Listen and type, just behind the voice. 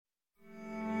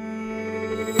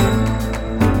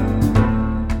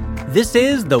This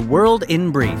is The World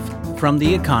in Brief from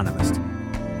The Economist.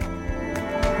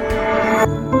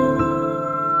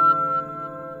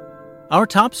 Our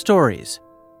top stories.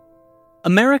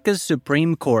 America's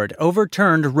Supreme Court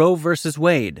overturned Roe v.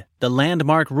 Wade, the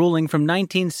landmark ruling from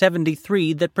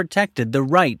 1973 that protected the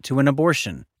right to an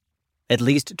abortion. At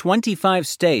least 25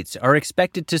 states are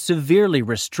expected to severely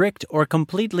restrict or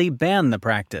completely ban the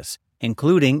practice,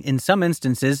 including, in some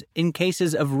instances, in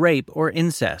cases of rape or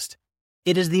incest.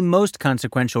 It is the most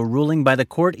consequential ruling by the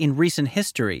court in recent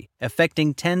history,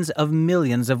 affecting tens of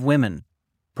millions of women.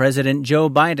 President Joe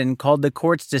Biden called the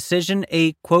court's decision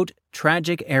a, quote,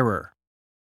 tragic error.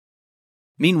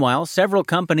 Meanwhile, several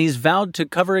companies vowed to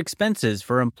cover expenses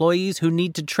for employees who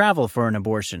need to travel for an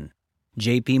abortion.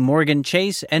 J.P. Morgan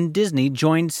Chase and Disney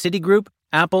joined Citigroup,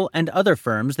 Apple, and other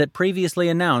firms that previously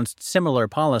announced similar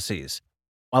policies.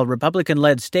 While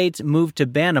Republican-led states moved to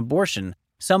ban abortion,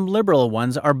 some liberal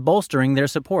ones are bolstering their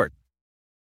support.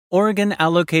 Oregon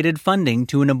allocated funding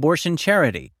to an abortion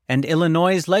charity, and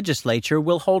Illinois' legislature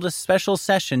will hold a special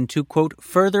session to, quote,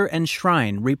 further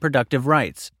enshrine reproductive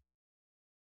rights.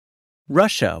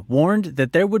 Russia warned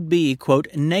that there would be, quote,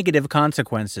 negative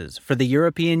consequences for the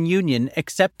European Union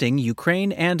accepting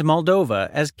Ukraine and Moldova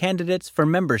as candidates for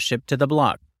membership to the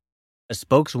bloc. A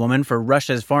spokeswoman for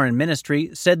Russia's foreign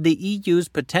ministry said the EU's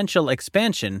potential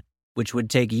expansion, which would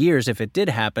take years if it did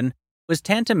happen, was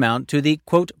tantamount to the,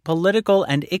 quote, political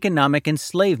and economic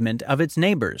enslavement of its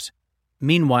neighbors.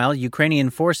 Meanwhile, Ukrainian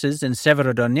forces in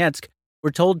Severodonetsk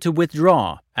were told to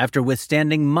withdraw after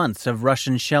withstanding months of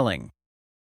Russian shelling.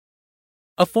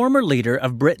 A former leader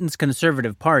of Britain's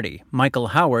Conservative Party, Michael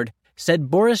Howard, said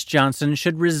Boris Johnson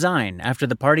should resign after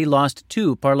the party lost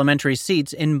 2 parliamentary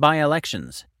seats in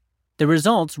by-elections. The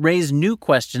results raise new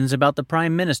questions about the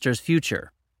Prime Minister's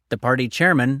future. The party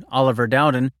chairman, Oliver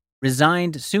Dowden,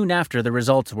 resigned soon after the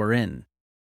results were in.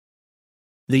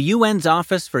 The UN's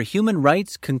Office for Human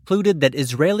Rights concluded that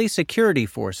Israeli security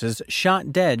forces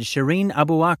shot dead Shireen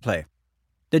Abu Akleh.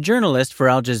 The journalist for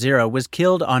Al Jazeera was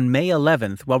killed on May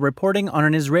 11th while reporting on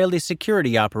an Israeli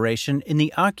security operation in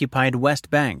the occupied West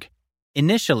Bank.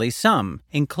 Initially, some,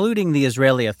 including the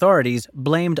Israeli authorities,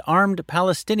 blamed armed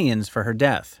Palestinians for her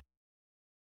death.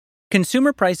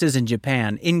 Consumer prices in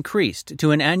Japan increased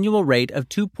to an annual rate of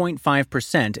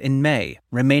 2.5% in May,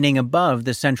 remaining above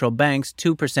the central bank's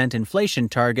 2% inflation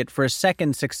target for a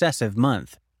second successive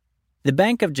month. The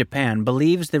Bank of Japan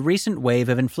believes the recent wave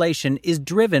of inflation is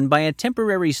driven by a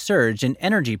temporary surge in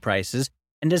energy prices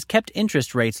and has kept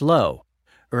interest rates low.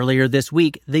 Earlier this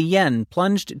week, the yen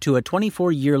plunged to a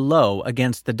 24-year low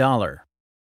against the dollar.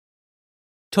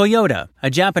 Toyota, a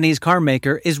Japanese car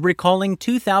maker, is recalling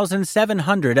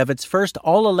 2,700 of its first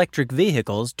all-electric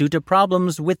vehicles due to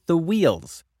problems with the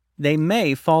wheels. They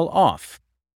may fall off.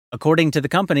 According to the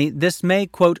company, this may,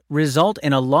 quote, result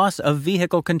in a loss of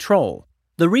vehicle control.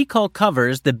 The recall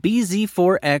covers the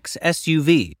BZ4X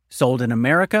SUV, sold in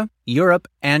America, Europe,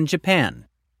 and Japan.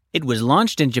 It was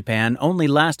launched in Japan only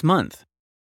last month.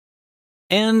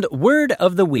 And word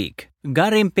of the week,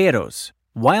 garimpeiros,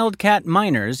 wildcat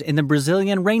miners in the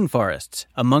Brazilian rainforests,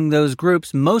 among those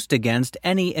groups most against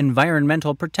any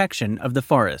environmental protection of the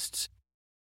forests.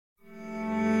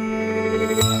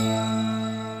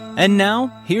 And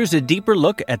now, here's a deeper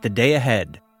look at the day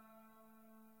ahead.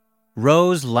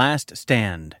 Roe's last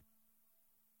stand.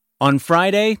 On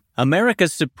Friday,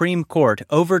 America's Supreme Court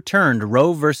overturned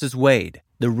Roe v. Wade,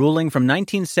 the ruling from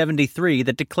 1973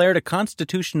 that declared a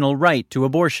constitutional right to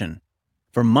abortion.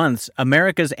 For months,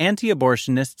 America's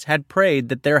anti-abortionists had prayed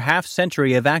that their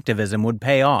half-century of activism would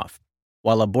pay off,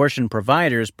 while abortion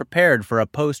providers prepared for a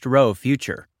post-Roe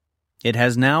future. It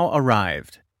has now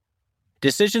arrived.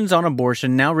 Decisions on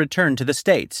abortion now return to the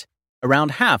states.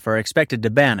 Around half are expected to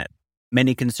ban it.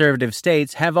 Many conservative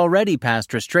states have already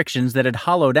passed restrictions that had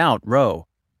hollowed out Roe.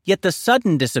 Yet the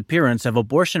sudden disappearance of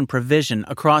abortion provision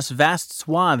across vast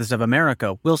swaths of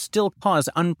America will still cause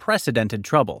unprecedented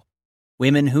trouble.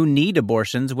 Women who need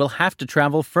abortions will have to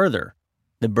travel further.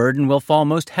 The burden will fall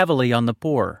most heavily on the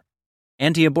poor.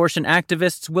 Anti-abortion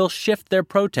activists will shift their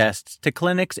protests to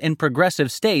clinics in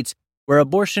progressive states where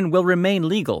abortion will remain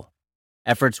legal.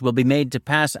 Efforts will be made to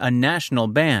pass a national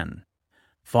ban.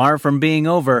 Far from being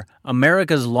over,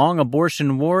 America's long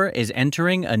abortion war is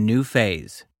entering a new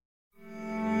phase.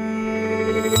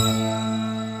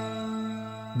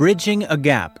 Bridging a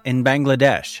gap in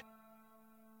Bangladesh.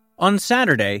 On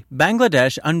Saturday,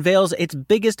 Bangladesh unveils its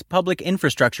biggest public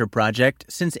infrastructure project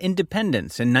since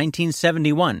independence in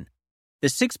 1971. The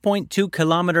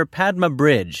 6.2-kilometer Padma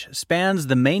Bridge spans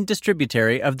the main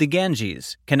distributary of the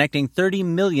Ganges, connecting 30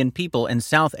 million people in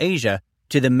South Asia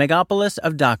to the megapolis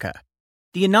of Dhaka.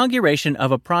 The inauguration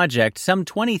of a project some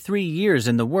 23 years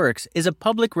in the works is a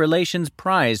public relations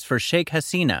prize for Sheikh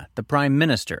Hasina, the prime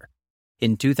minister.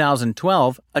 In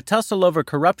 2012, a tussle over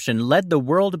corruption led the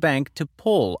World Bank to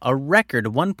pull a record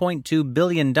 $1.2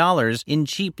 billion in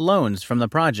cheap loans from the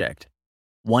project.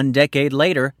 1 decade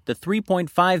later, the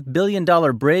 $3.5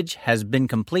 billion bridge has been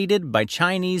completed by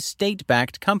Chinese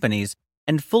state-backed companies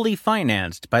and fully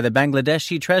financed by the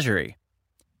Bangladeshi Treasury.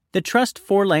 The Trust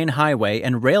 4-lane highway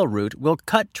and rail route will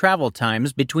cut travel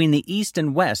times between the east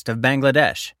and west of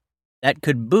Bangladesh. That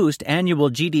could boost annual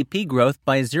GDP growth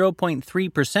by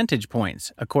 0.3 percentage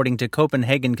points, according to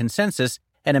Copenhagen Consensus,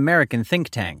 an American think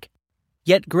tank.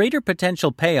 Yet greater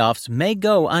potential payoffs may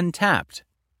go untapped.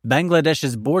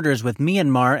 Bangladesh's borders with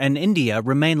Myanmar and India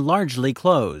remain largely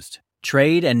closed.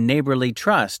 Trade and neighborly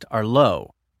trust are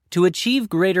low. To achieve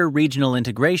greater regional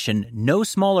integration, no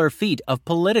smaller feat of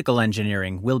political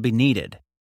engineering will be needed.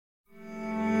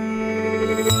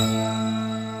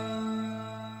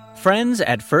 Friends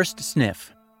at first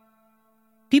sniff.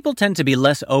 People tend to be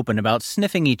less open about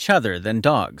sniffing each other than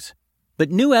dogs.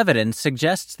 But new evidence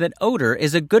suggests that odor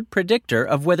is a good predictor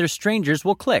of whether strangers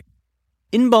will click.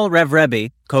 Inbal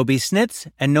Revrebi, Kobi Snitz,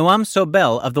 and Noam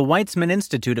Sobel of the Weizmann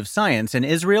Institute of Science in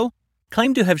Israel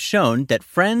claim to have shown that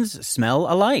friends smell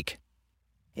alike.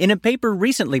 In a paper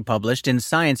recently published in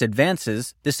Science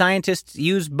Advances, the scientists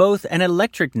used both an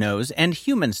electric nose and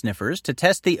human sniffers to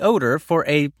test the odor for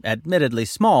a, admittedly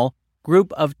small,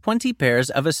 group of 20 pairs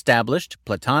of established,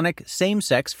 platonic,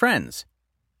 same-sex friends.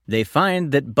 They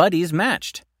find that buddies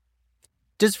matched.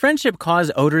 Does friendship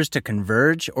cause odors to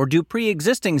converge, or do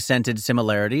pre-existing scented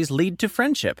similarities lead to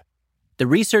friendship? The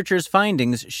researchers'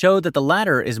 findings show that the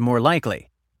latter is more likely.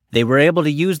 They were able to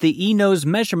use the e-nose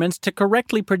measurements to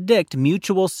correctly predict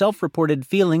mutual self-reported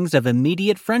feelings of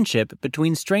immediate friendship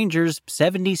between strangers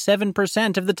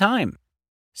 77% of the time.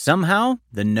 Somehow,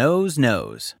 the nose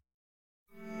knows.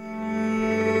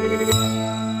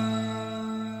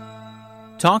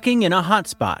 Talking in a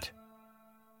hotspot.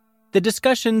 The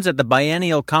discussions at the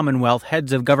biennial Commonwealth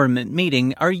Heads of Government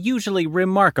meeting are usually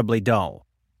remarkably dull,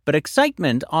 but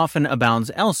excitement often abounds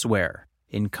elsewhere,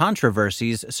 in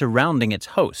controversies surrounding its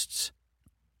hosts.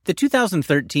 The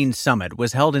 2013 summit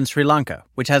was held in Sri Lanka,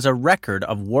 which has a record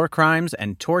of war crimes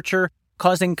and torture,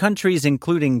 causing countries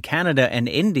including Canada and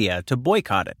India to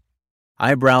boycott it.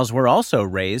 Eyebrows were also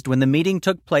raised when the meeting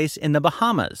took place in the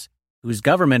Bahamas, whose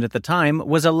government at the time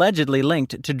was allegedly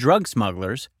linked to drug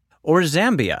smugglers, or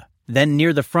Zambia, then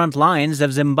near the front lines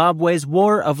of Zimbabwe's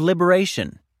War of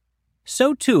Liberation.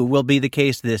 So too will be the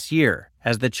case this year,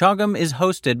 as the CHOGM is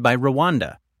hosted by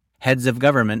Rwanda. Heads of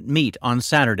government meet on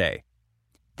Saturday.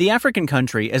 The African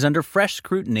country is under fresh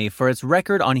scrutiny for its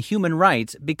record on human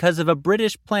rights because of a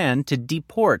British plan to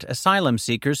deport asylum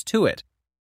seekers to it.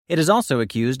 It is also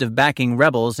accused of backing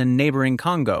rebels in neighboring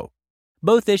Congo.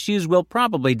 Both issues will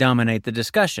probably dominate the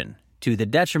discussion, to the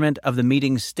detriment of the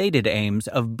meeting's stated aims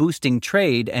of boosting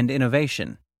trade and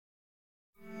innovation.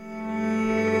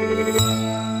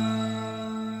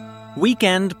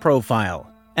 Weekend Profile.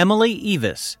 Emily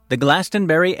Evis, the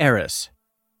Glastonbury heiress.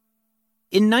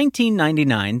 In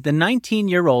 1999, the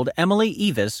 19-year-old Emily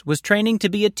Evis was training to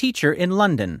be a teacher in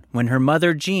London when her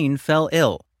mother Jean fell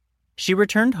ill. She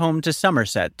returned home to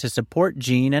Somerset to support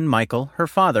Jean and Michael, her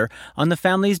father, on the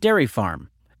family's dairy farm.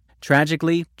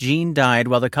 Tragically, Jean died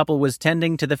while the couple was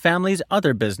tending to the family's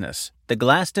other business, the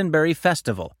Glastonbury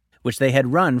Festival, which they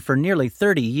had run for nearly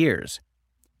 30 years.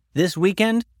 This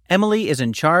weekend, Emily is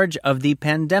in charge of the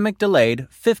pandemic-delayed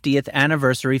 50th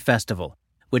Anniversary Festival,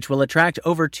 which will attract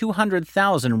over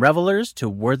 200,000 revelers to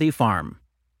Worthy Farm.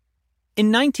 In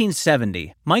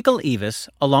 1970, Michael Evis,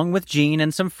 along with Jean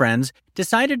and some friends,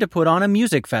 decided to put on a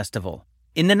music festival.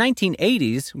 In the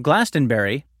 1980s,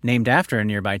 Glastonbury, named after a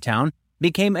nearby town,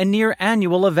 became a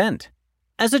near-annual event.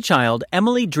 As a child,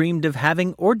 Emily dreamed of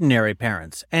having ordinary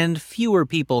parents and fewer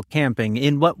people camping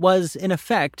in what was, in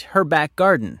effect, her back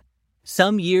garden.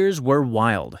 Some years were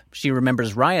wild. She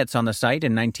remembers riots on the site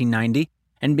in 1990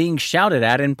 and being shouted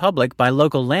at in public by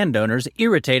local landowners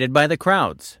irritated by the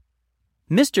crowds.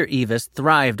 Mr. Evis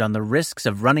thrived on the risks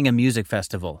of running a music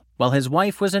festival, while his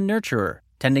wife was a nurturer,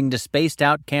 tending to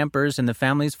spaced-out campers in the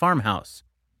family's farmhouse.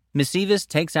 Miss Evis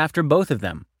takes after both of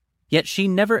them, yet she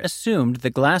never assumed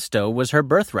that Glasgow was her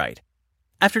birthright.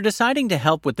 After deciding to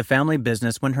help with the family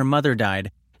business when her mother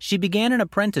died, she began an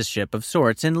apprenticeship of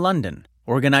sorts in London.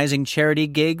 Organizing charity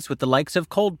gigs with the likes of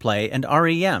Coldplay and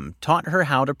REM taught her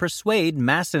how to persuade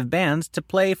massive bands to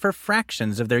play for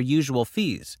fractions of their usual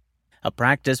fees, a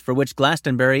practice for which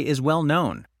Glastonbury is well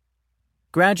known.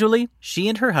 Gradually, she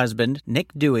and her husband,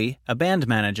 Nick Dewey, a band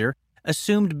manager,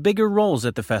 assumed bigger roles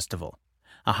at the festival.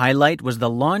 A highlight was the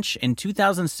launch in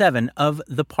 2007 of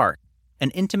The Park,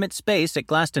 an intimate space at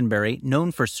Glastonbury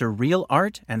known for surreal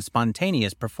art and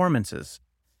spontaneous performances.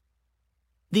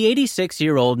 The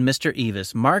 86-year-old Mr.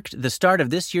 Evis marked the start of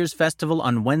this year's festival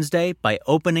on Wednesday by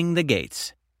opening the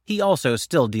gates. He also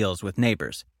still deals with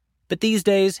neighbors. But these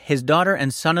days, his daughter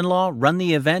and son-in-law run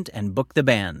the event and book the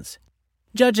bands.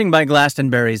 Judging by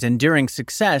Glastonbury's enduring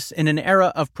success in an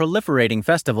era of proliferating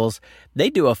festivals, they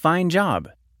do a fine job.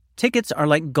 Tickets are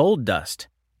like gold dust.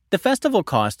 The festival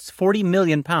costs £40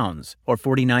 million, or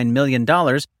 $49 million,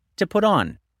 to put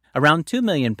on. Around £2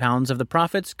 million of the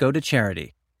profits go to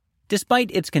charity.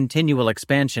 Despite its continual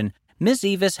expansion, Miss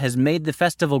Evis has made the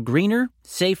festival greener,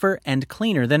 safer, and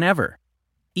cleaner than ever.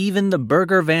 Even the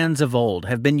burger vans of old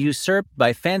have been usurped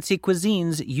by fancy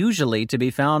cuisines usually to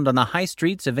be found on the high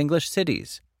streets of English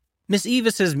cities. Miss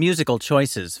Evis's musical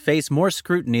choices face more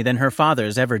scrutiny than her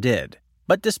father's ever did.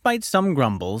 But despite some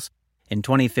grumbles, in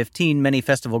 2015 many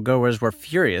festival goers were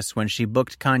furious when she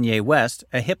booked Kanye West,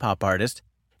 a hip-hop artist,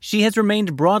 she has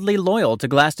remained broadly loyal to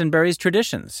Glastonbury's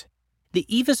traditions. The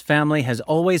Evis family has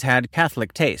always had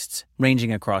Catholic tastes,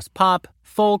 ranging across pop,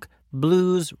 folk,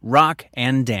 blues, rock,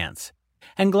 and dance.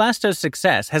 And Glasto's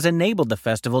success has enabled the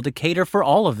festival to cater for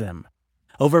all of them.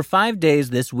 Over 5 days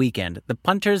this weekend, the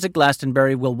punters at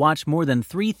Glastonbury will watch more than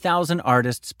 3,000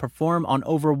 artists perform on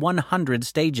over 100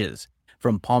 stages,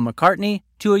 from Paul McCartney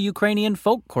to a Ukrainian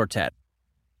folk quartet.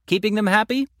 Keeping them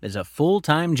happy is a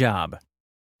full-time job.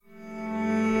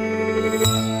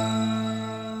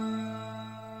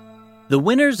 The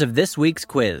winners of this week's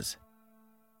quiz.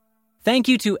 Thank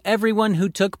you to everyone who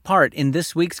took part in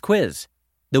this week's quiz.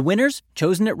 The winners,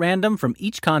 chosen at random from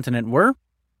each continent, were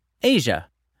Asia,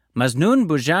 Maznun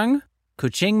Bujang,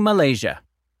 Kuching, Malaysia.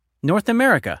 North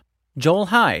America, Joel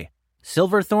Hai,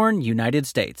 Silverthorne, United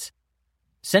States.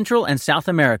 Central and South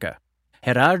America,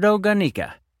 Gerardo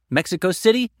Garnica, Mexico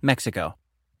City, Mexico.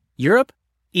 Europe,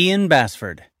 Ian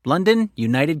Basford, London,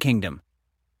 United Kingdom.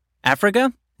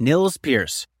 Africa, Nils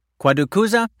Pierce,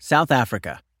 Kwadukuza, South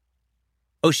Africa.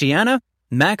 Oceania,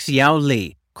 Max Yao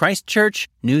Lee, Christchurch,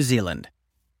 New Zealand.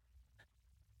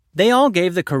 They all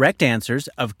gave the correct answers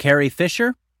of Carrie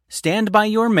Fisher, Stand By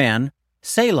Your Man,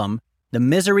 Salem, The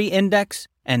Misery Index,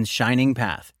 and Shining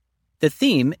Path. The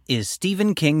theme is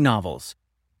Stephen King novels.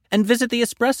 And visit the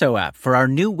Espresso app for our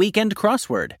new weekend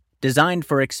crossword, designed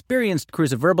for experienced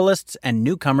cruciverbalists and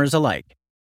newcomers alike.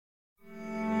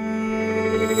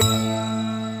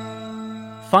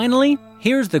 Finally,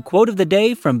 here's the quote of the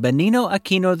day from Benigno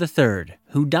Aquino III,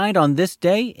 who died on this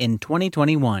day in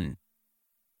 2021.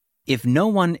 If no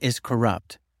one is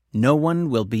corrupt, no one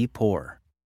will be poor.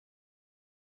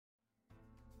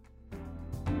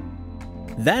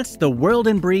 That's The World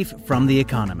in Brief from The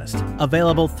Economist,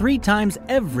 available 3 times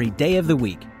every day of the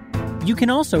week. You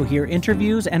can also hear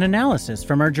interviews and analysis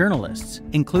from our journalists,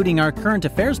 including our current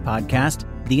affairs podcast,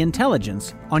 The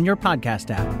Intelligence, on your podcast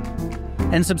app.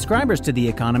 And subscribers to The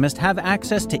Economist have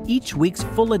access to each week's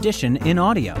full edition in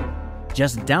audio.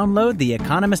 Just download The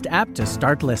Economist app to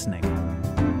start listening.